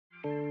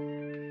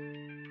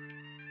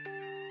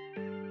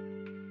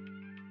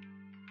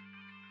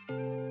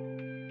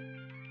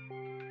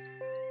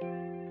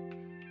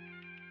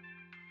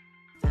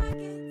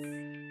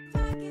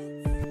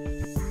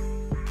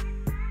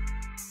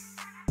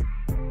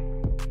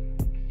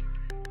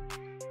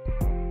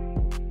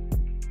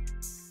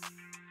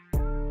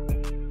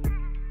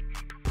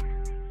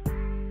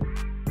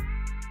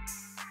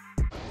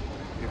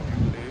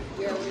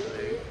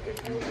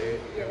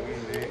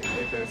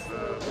Yeah,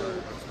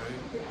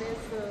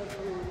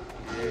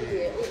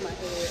 with my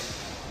head.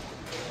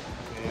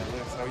 Yeah,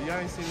 look, so y'all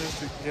ain't seen us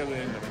together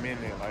in a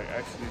minute, like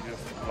actually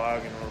just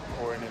vlogging and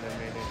recording in a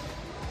minute.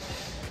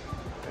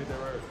 Ain't that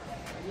right?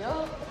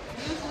 Yup.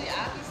 Usually I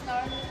be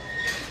starting,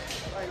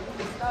 or you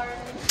be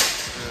starting.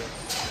 Yeah.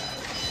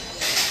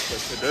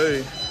 But today,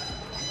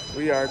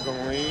 we are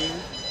going.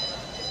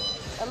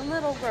 A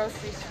little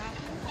grocery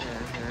shopping.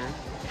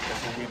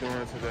 That's what we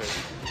doing today.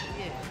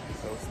 Yeah.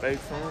 So stay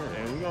tuned,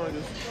 and we're gonna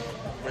just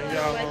bring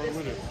y'all along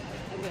with us.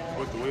 Okay.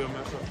 What the wheel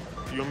mess up?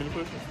 You want me to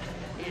push it?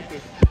 Yeah.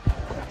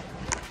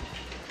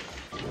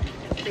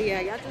 So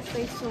yeah, y'all just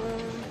stay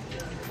tuned.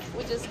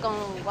 We're just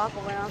gonna walk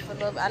around for a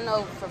little bit. I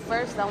know for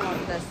first I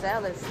want the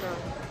salad, so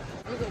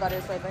you can go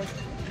this way, baby.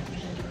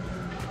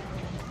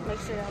 Make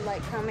sure y'all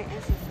like, comment,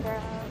 and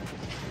subscribe.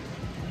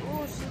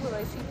 Oh, she look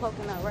like she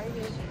poking out right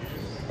here.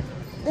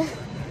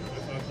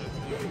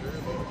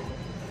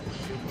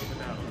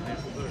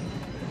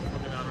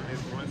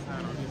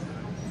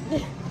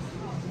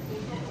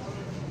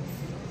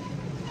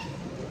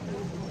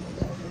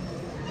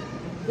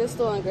 This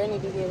store and Granny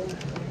be getting.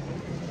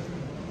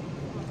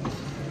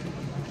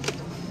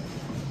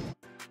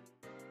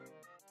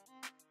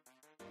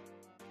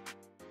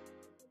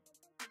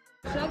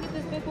 Should I get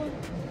this big one?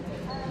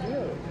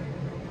 Yeah.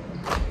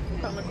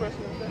 What kind of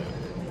question is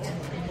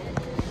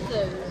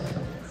that?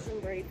 Some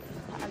break.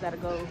 I gotta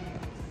go.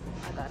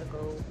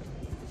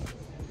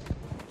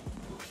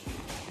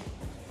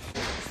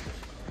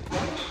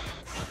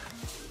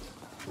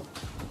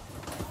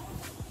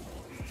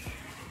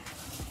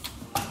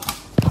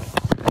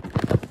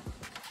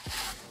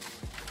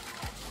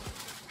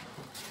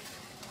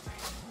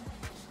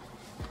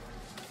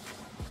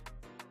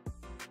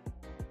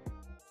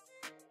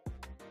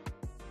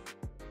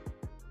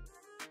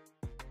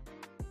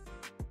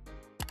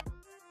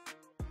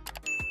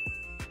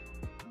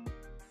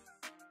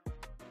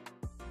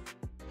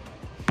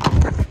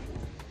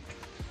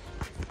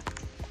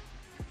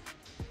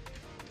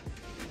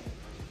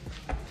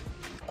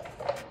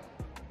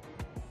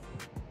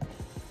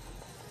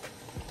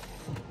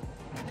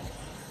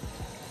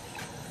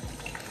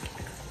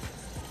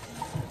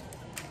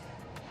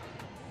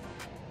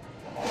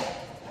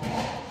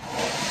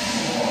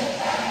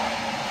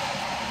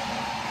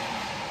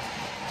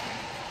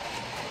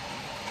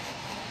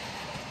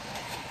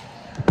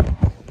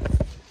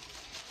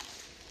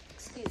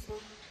 Excuse me.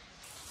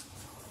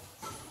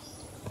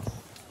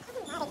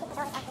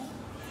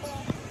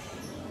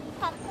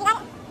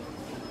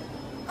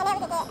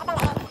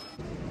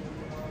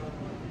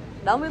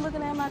 Don't be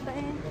looking at my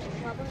thing.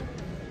 My booty.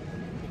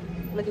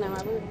 Looking at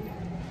my booty.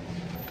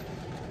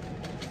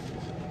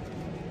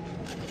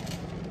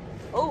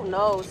 Oh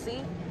no,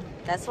 see?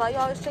 That's why you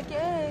always check your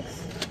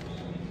eggs.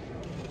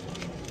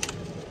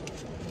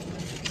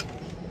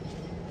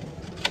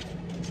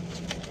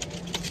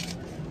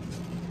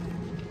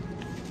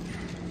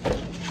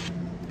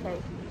 Okay.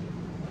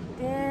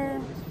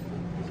 Then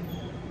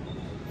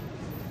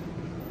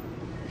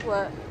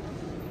what?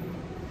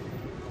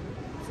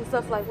 Some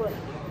stuff like what?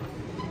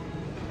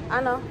 I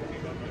know.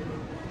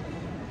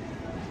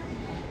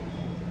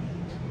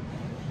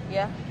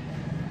 Yeah.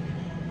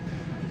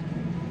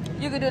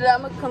 You can do that.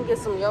 I'm gonna come get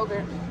some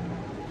yogurt. I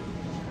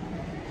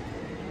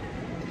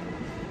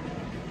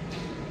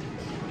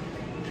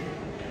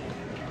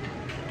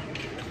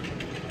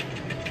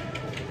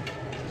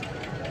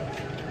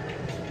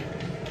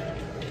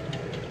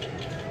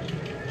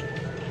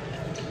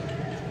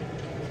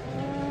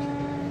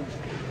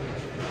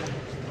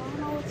don't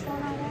know which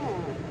one I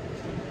want.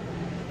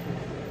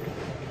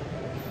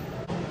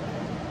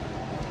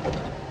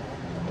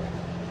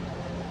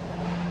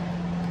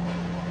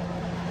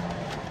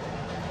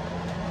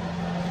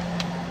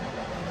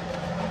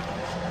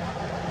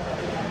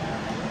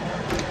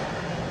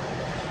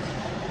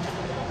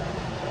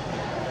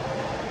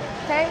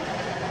 Okay.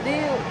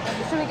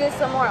 Should we get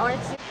some more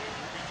orange juice?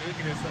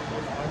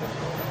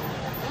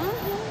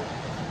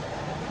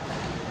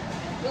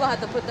 You're gonna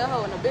have to put that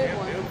hoe in the big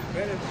one.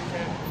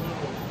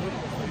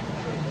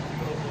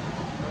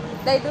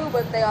 They do,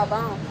 but they are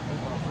bomb.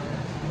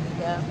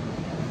 Yeah.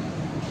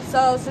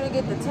 So should we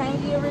get the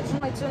tangy original,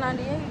 like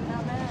 $2.98?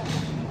 Not bad.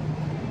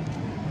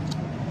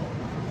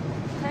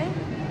 Okay.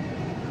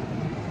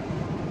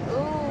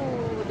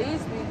 Ooh,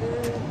 these be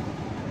good.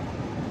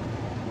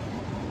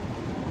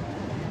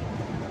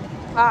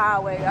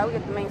 Wait, I'll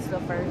get the main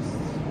stuff first.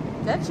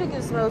 That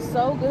chicken smells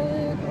so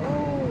good.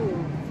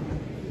 Ooh.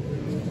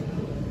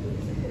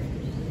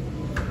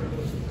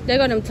 They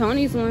got them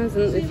Tony's ones,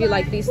 and if you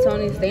like these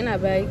Tony's, they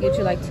not bad. You get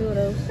you like 2 of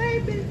those.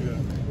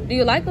 Do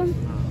you like them?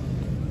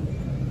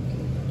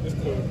 It's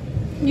cool.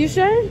 You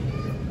sure?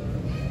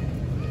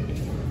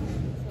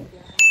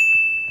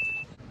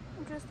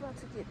 I'm just about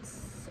to get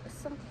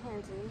some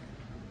candy.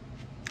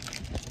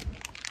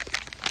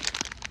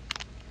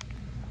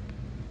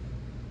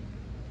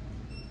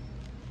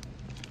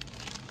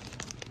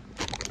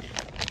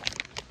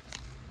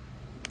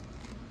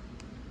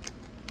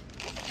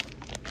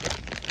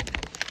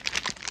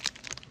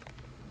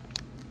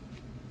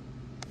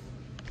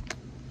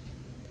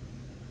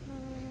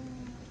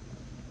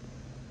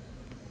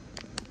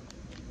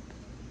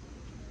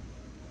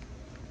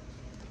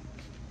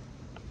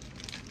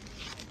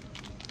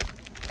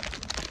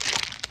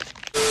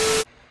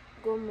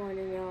 Good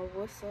morning, y'all.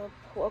 What's up?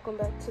 Welcome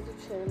back to the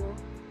channel.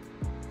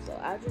 So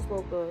I just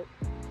woke up.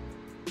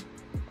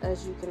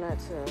 As you cannot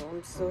tell,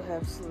 I'm still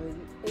half asleep.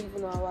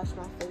 Even though I washed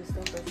my face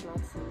and brushed my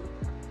teeth.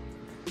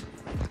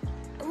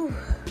 Ooh.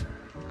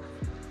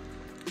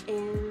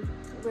 And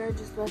we're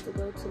just about to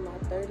go to my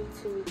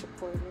 32-week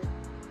appointment.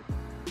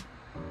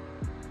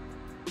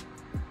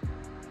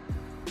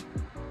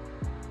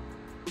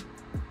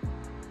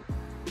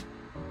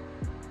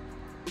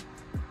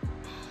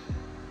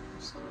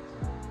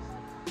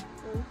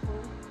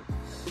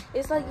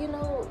 It's like, you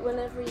know,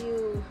 whenever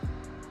you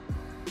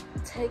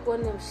take one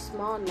of them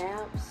small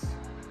naps,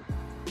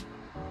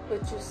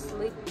 but you're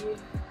sleepy,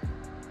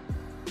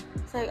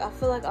 it's like, I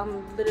feel like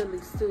I'm literally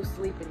still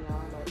sleeping,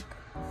 y'all, like,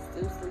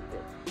 still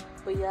sleeping.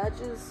 But yeah, I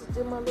just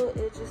did my little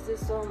edges, did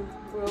some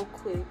real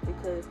quick,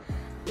 because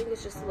I think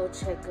it's just a little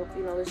checkup,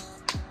 you know.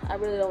 I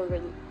really don't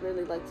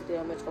really like to do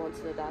that much going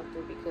to the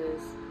doctor,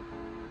 because,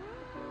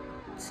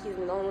 excuse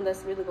me, the only one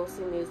that's really gonna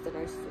see me is the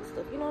nurses and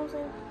stuff, you know what I'm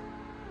saying?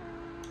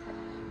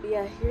 But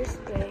yeah, here's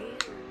Bay.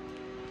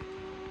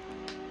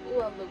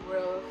 Ooh, I look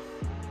rough.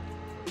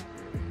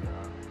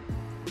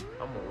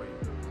 I'm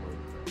awake.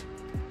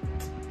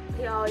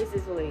 He always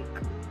is awake.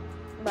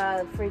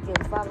 By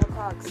freaking 5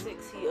 o'clock,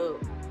 6, he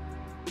up.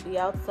 Be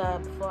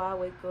outside before I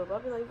wake up. I'll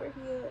be like, where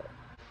he at?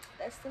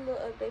 That's the little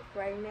update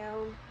for right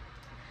now.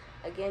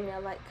 Again,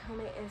 y'all like,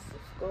 comment, and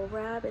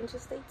subscribe, and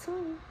just stay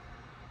tuned.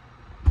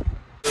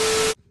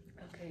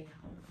 Okay,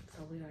 y'all.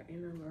 So we are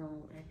in a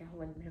room, and y'all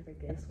would never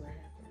guess what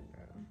happened,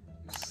 bro.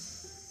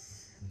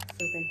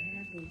 So they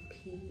had me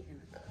pee in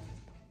a cup.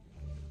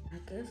 I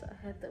guess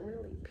I had to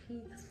really pee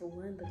because for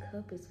one, the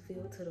cup is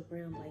filled to the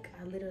brim. Like,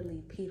 I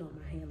literally peed on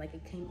my hand. Like,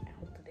 it came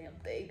out the damn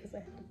thing because I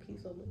had to pee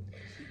so much.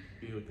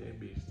 She filled that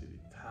bitch to the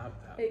top.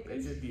 It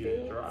just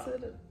filled to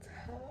the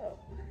top.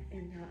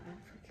 And y'all, I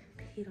freaking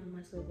peed on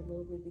myself a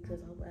little bit because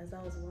as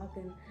I was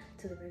walking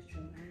to the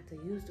restroom, I had to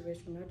use the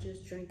restroom. I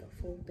just drank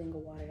a full thing of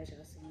water, as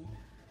y'all seen.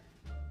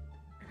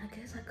 And I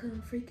guess I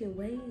couldn't freaking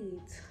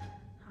wait.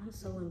 I'm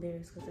so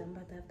embarrassed because I'm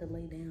about to have to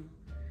lay down.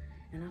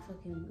 And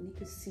you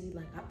could see,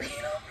 like, I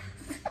peed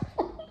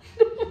on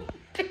myself.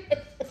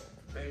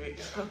 Baby,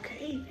 it's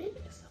okay, baby.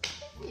 It's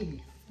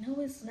okay.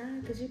 No, it's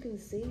not, because you can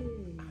see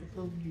it. I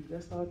love you.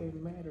 That's all that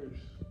matters.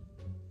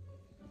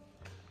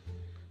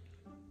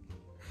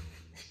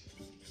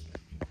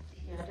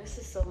 Yeah, this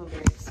is so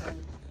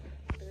embarrassing.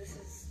 This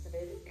is the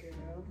baby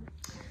girl.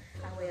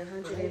 I weigh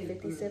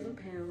 157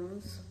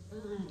 pounds.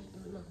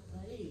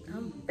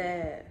 I'm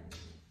bad.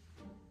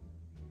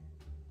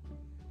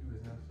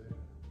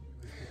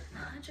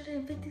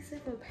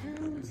 157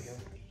 pounds.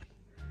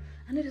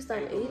 I need to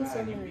start eating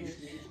so much.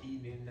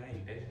 Eating at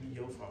night. That'd be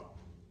your fault.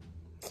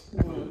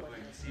 No.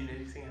 Like, see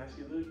how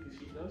she look? Cause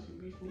she knows she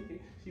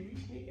be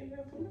sneaking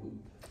that food.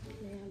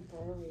 Man,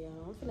 bro,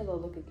 y'all. I'm finna go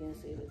look again,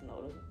 see if it's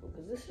noticeable.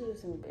 Cause this shit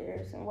is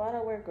embarrassing. Why'd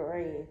I wear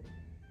gray?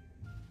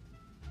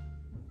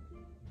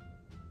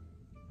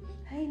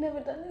 I ain't never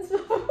done this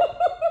before.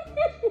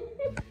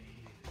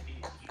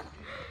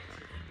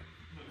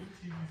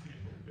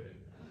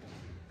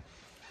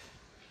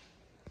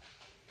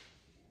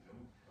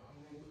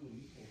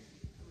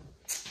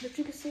 But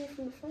you can see it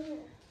from the front.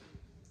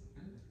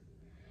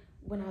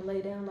 When I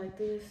lay down like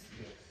this,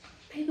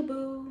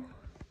 peekaboo.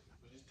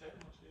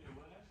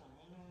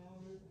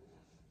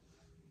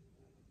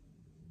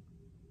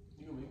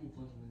 You gonna make me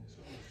punch me in the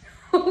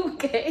shoulder.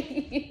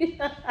 Okay.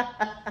 That's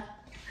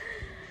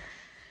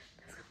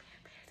gonna be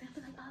embarrassing. I'll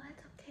be like, oh,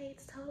 that's okay.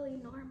 It's totally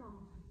normal.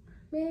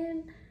 Man.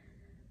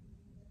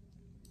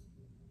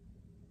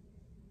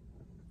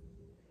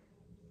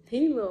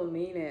 He a little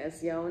mean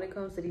ass, y'all, when it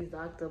comes to these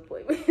doctor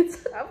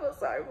appointments. I feel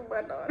sorry for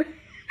my daughter.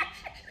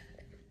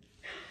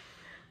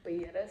 But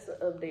yeah, that's the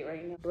update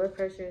right now. Blood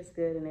pressure is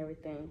good and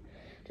everything.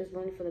 Just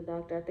waiting for the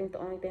doctor. I think the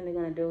only thing they're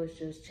gonna do is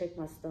just check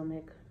my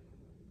stomach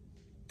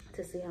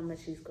to see how much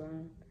she's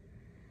grown.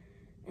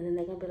 And then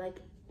they're gonna be like,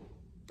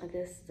 I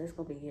guess that's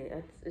gonna be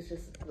it. It's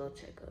just a little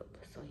checkup.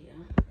 So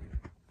yeah.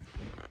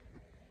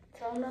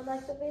 Tell them I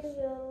like the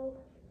video.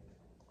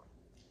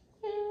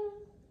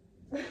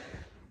 Yeah.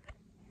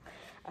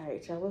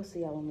 Alright, y'all, we'll see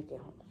y'all when we get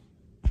home.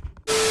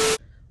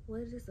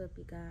 What is up,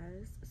 you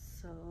guys?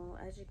 So,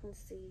 as you can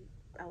see,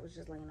 I was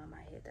just laying on my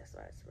head, that's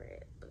why it's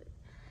red. But,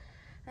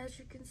 as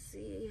you can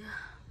see,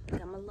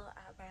 got my little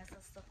eyebrows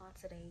and stuff on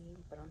today,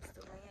 but I'm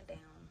still laying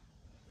down.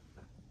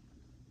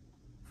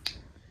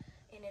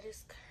 And it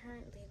is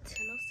currently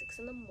 10:06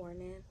 in the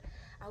morning.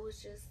 I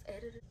was just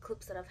editing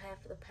clips that I've had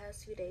for the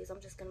past few days. I'm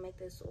just gonna make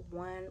this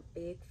one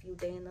big few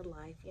day in the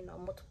life, you know,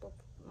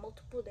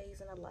 multiple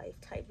days in a life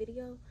type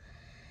video.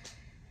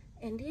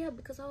 And yeah,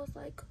 because I was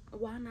like,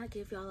 why not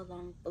give y'all a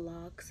long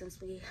vlog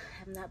since we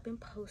have not been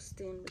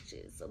posting, which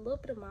is a little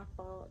bit of my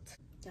fault.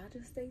 Y'all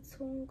just stay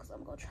tuned because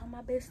I'm gonna try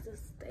my best to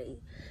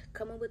stay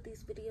coming with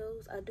these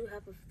videos. I do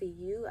have a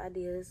few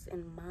ideas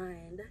in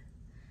mind,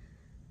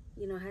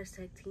 you know,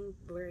 hashtag team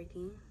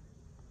bragging.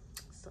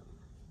 So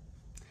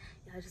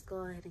y'all just go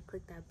ahead and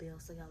click that bell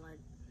so y'all are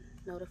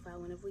notified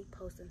whenever we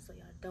post, and so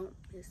y'all don't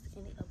miss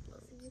any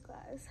uploads. See you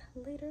guys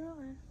later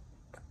on.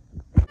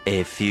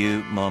 A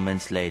few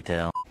moments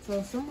later.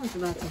 So someone's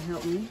about to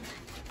help me.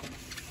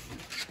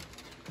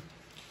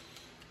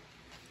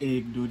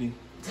 Egg duty.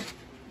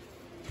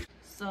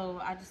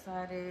 So I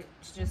decided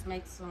to just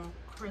make some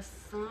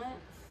croissants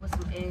with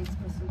some eggs,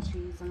 put some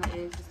cheese on the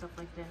eggs and stuff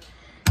like that.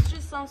 It's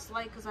just some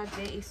slight because I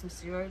did eat some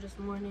cereal this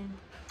morning.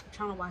 I'm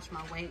trying to watch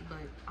my weight,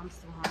 but I'm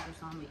still hungry,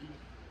 so I'm gonna eat.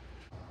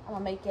 I'm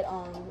gonna make it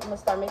I'm gonna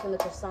start making the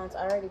croissants.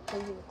 I already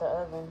preheated the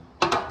oven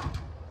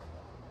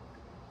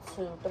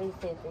to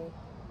 350.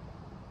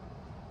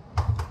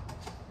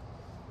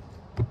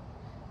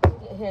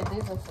 Here,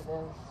 these are for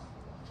them.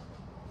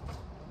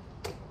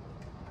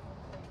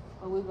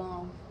 But we're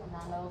gonna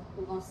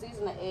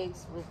season the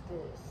eggs with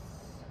this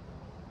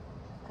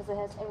because it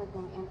has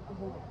everything in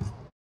here.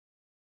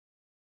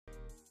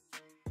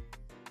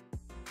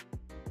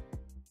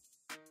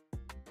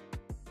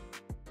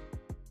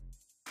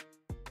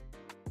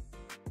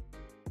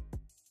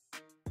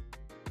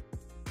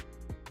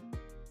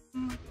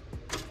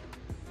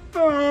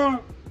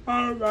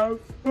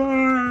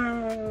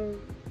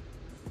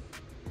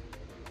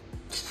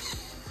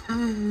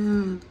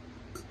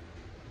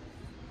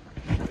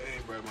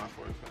 My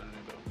first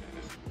family though,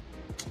 man.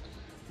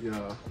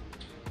 Yeah.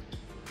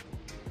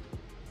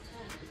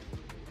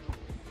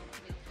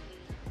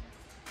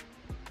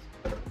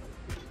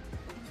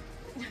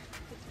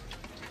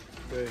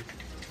 Hey.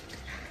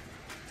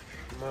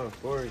 My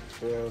fork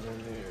fell in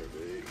there,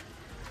 babe.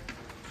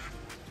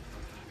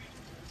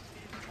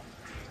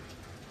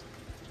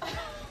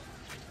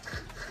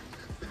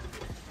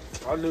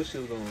 I knew she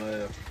was gonna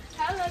laugh.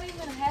 How did that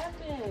even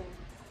happen?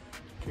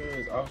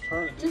 Cause I was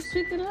trying to Just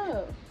pick it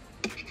up.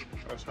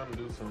 I was trying to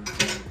do something.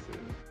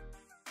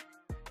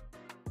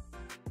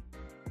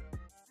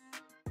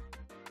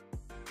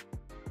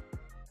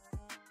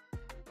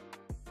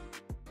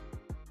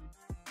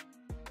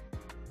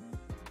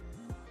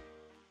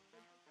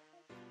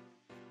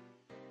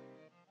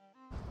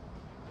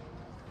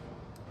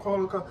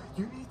 Call.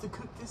 You need to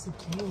cook this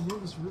again.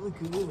 It was really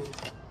good.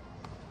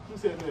 Who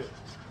said that?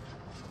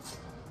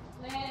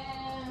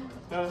 Man.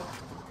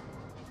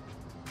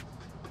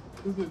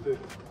 Who said that?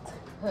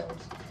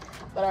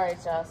 But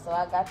alright, y'all. So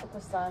I got the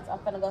croissants.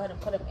 I'm gonna go ahead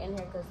and put them in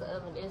here because the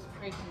oven is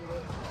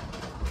preheated.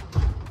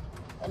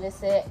 And it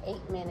said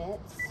 8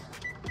 minutes.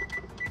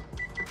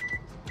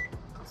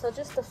 So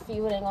just a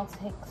few. It ain't gonna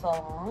take so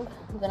long.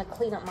 I'm gonna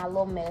clean up my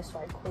little mess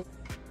right quick.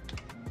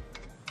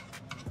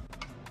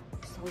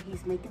 So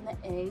he's making the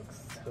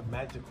eggs. The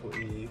magical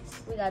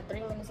eggs. We got 3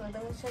 minutes left.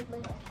 Let me check,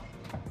 baby.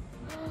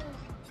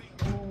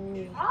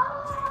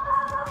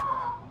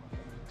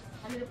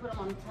 I need to put them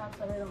on the top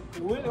so they don't.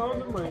 What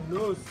under my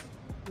nose?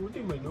 What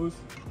in my nose?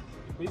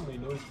 You made my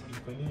nose be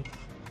funny.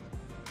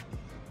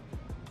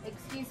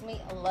 Excuse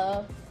me,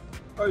 love.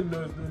 I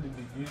know it's not in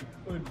the game.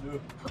 I know.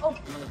 Oh.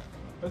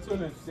 That's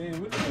what I'm saying.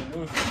 What in my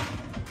nose?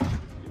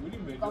 What in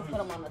my I'm gonna put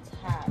them on the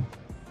top.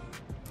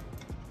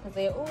 Cause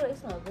they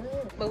smell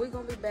good. But we're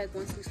gonna be back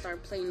once we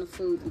start plating the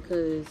food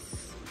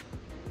because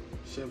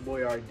Chef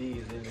Boy RD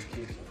is in the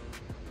kitchen.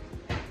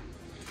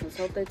 let's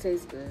hope they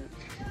taste good.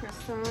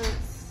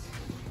 Croissants,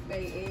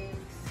 baked eggs.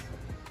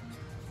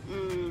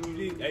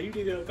 Hey, you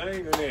did a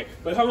thing on that.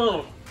 But hold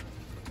on.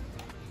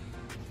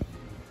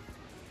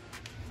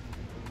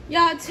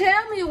 Y'all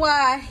tell me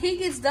why he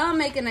gets done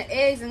making the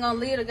eggs and gonna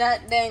leave the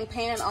goddamn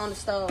pan on the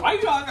stove. Why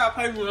y'all gotta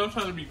play when I'm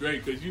trying to be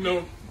great? Cause you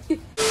know.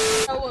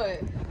 So what?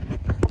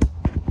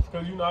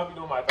 Cause you know I be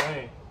doing my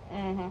thing.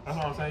 Mm-hmm. That's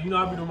what I'm saying. You know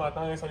I be doing my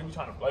thing, so you be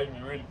trying to play me,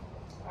 really.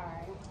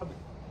 Alright.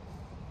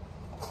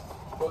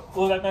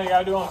 What that thing you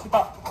gotta do on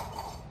TikTok?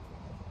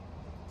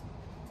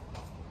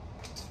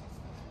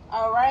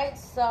 Alright,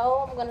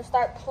 so I'm gonna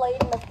start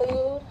plating the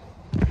food.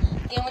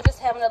 Again, we're just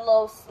having a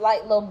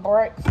slight little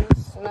breakfast.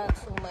 Not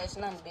too much,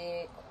 nothing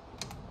big.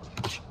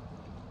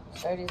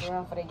 Stir these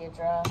around before they get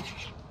dry.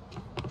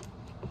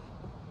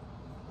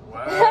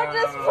 Wow. I'm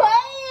just playing.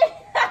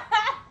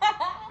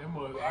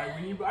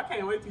 I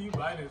can't wait till you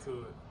bite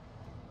into it.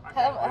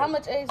 How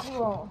much eggs you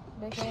want,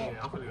 big hand?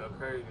 Yeah, I'm gonna go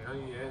crazy. I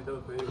ain't add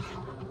those eggs.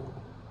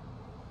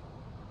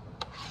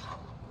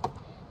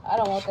 I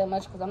don't want that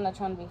much because I'm not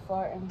trying to be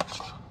farting.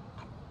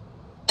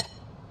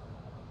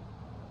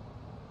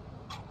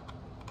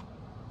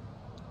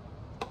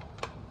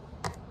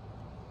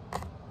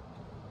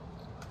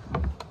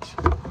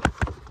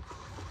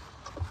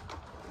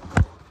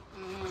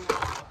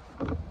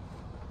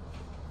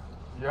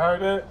 You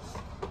heard that?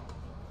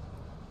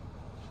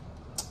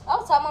 I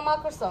was talking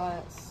about my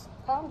croissants.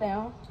 Calm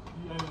down.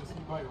 You ate it, so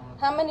you bite one.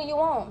 How many you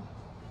want?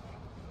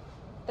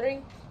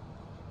 3?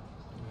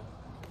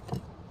 Yeah.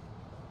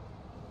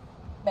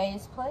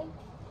 Base plate.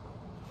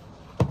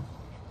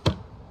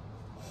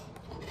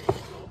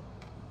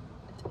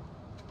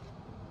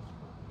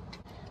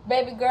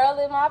 Baby girl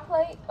in my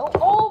plate.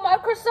 Oh, my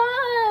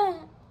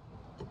croissant.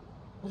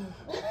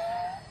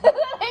 That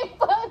ain't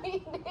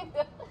funny,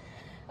 nigga.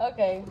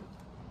 Okay.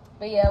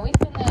 But yeah, we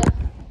finna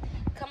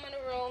come in the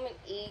room and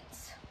eat.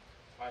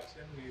 Watch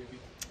that movie.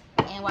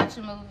 And watch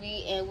a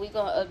movie. And we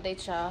gonna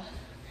update y'all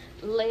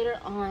later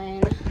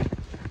on.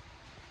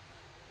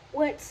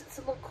 went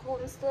to look cool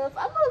and stuff.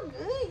 I look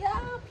good,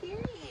 y'all.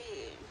 Period.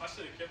 I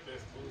should have kept that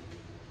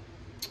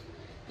spoon.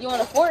 You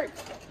want a fork?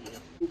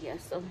 Yeah.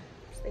 So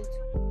stay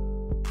tuned.